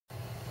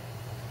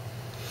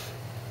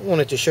I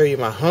wanted to show you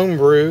my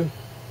homebrew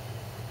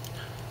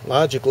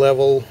logic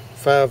level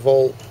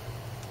 5-volt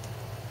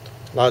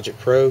logic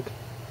probe.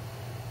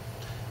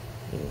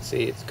 You can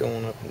see it's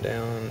going up and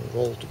down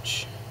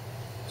voltage.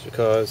 It's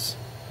because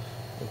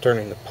I'm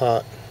turning the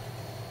pot.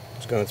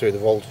 It's going through the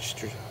voltage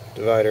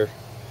divider,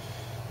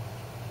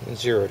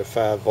 0 to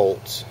 5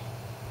 volts.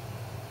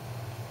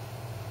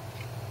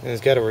 And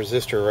it's got a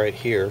resistor right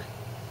here.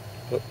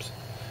 Whoops.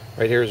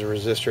 Right here is a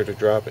resistor to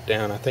drop it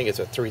down. I think it's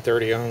a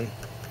 330 ohm.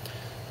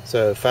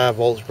 So 5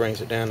 volts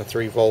brings it down to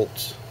 3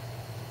 volts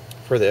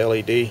for the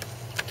LED.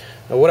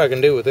 Now what I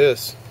can do with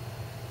this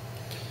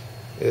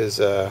is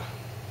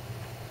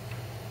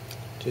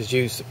just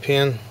use the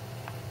pin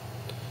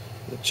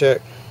to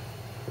check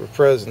for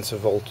presence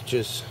of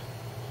voltages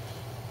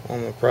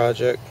on the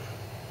project.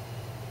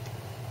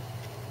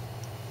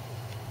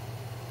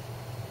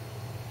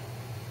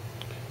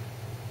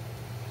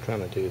 I'm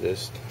trying to do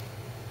this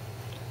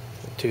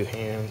with 2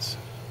 hands.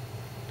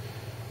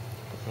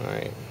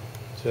 Alright,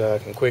 so I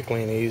can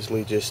quickly and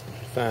easily just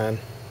find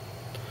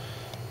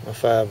my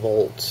 5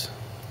 volts.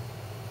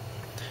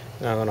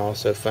 And I'm going to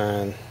also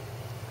find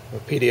my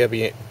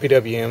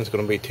PWM is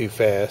going to be too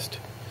fast.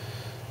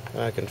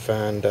 I can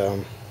find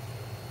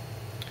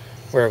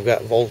where I've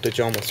got voltage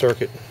on the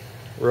circuit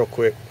real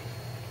quick,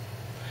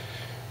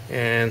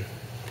 and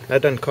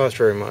that doesn't cost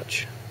very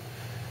much.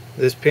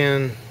 This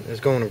pin is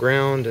going to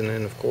ground, and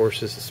then of course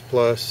this is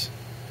plus,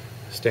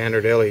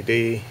 standard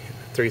LED,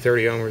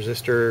 330 ohm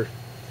resistor,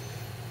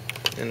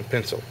 and a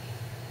pencil.